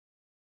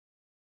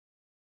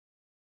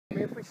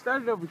mean, if we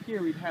started over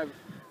here, we'd have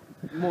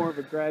more of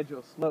a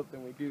gradual slope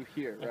than we do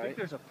here, right? I think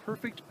there's a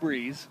perfect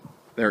breeze.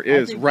 There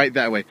is, right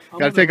that way.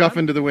 Gotta take off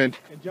into the wind.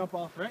 And jump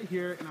off right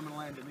here, and I'm gonna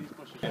land in these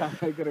bushes. Yeah,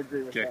 I could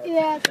agree with that.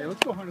 Yeah. Okay,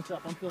 let's go harness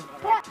up. I'm feeling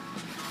all right.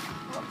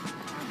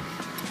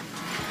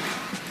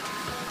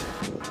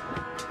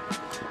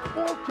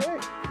 Okay.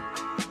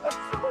 Let's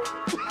go.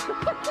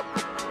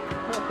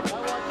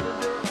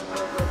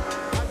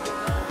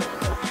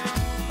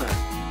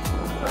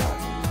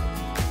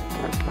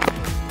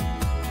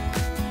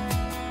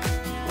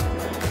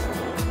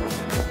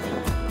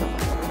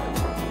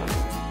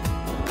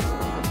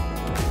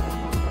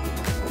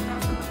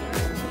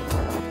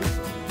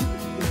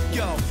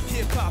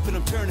 And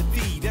I'm turning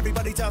feed.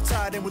 Everybody's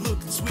outside and we're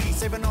looking sweet.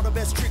 Saving all the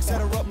best tricks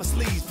that are up my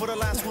sleeves. For the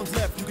last ones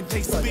left, you can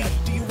taste the beat.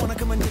 Do you wanna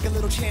come and take a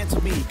little chance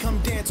with me? Come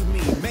dance with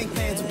me, make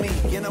plans with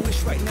me. And I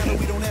wish right now that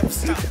we don't ever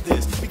stop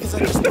this, because I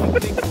just don't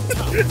think we'll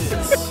top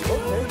this.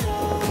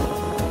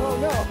 Oh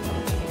no.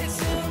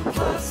 It's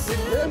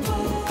impossible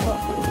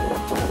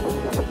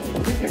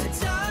to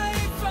die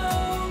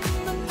from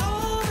an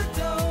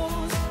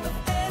overdose of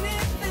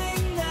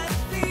anything that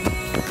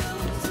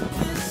feels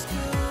this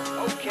good.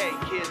 Okay,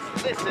 kids,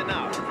 listen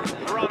up.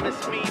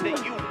 Promise me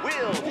that you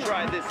will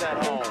try this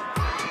at home.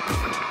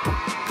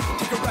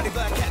 Take a ruddy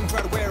black hat and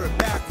try to wear it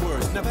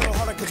backwards. Now pedal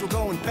harder cause we're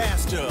going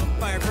faster.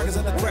 Firecrackers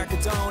at the crack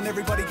of dawn.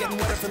 Everybody getting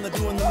wetter from the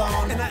dew in the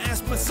lawn. And I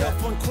ask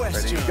myself one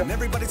question.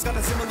 Everybody's got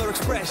a similar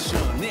expression.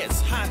 It's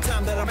high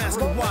time that I'm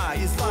asking why.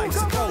 Is life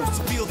supposed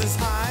to feel this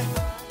high?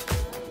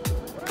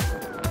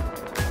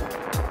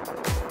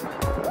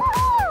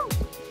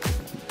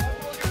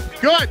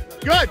 Good,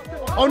 good.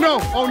 Oh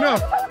no, oh no.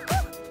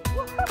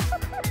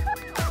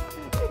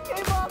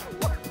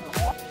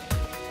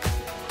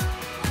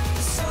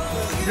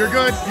 You're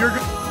good, you're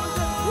good.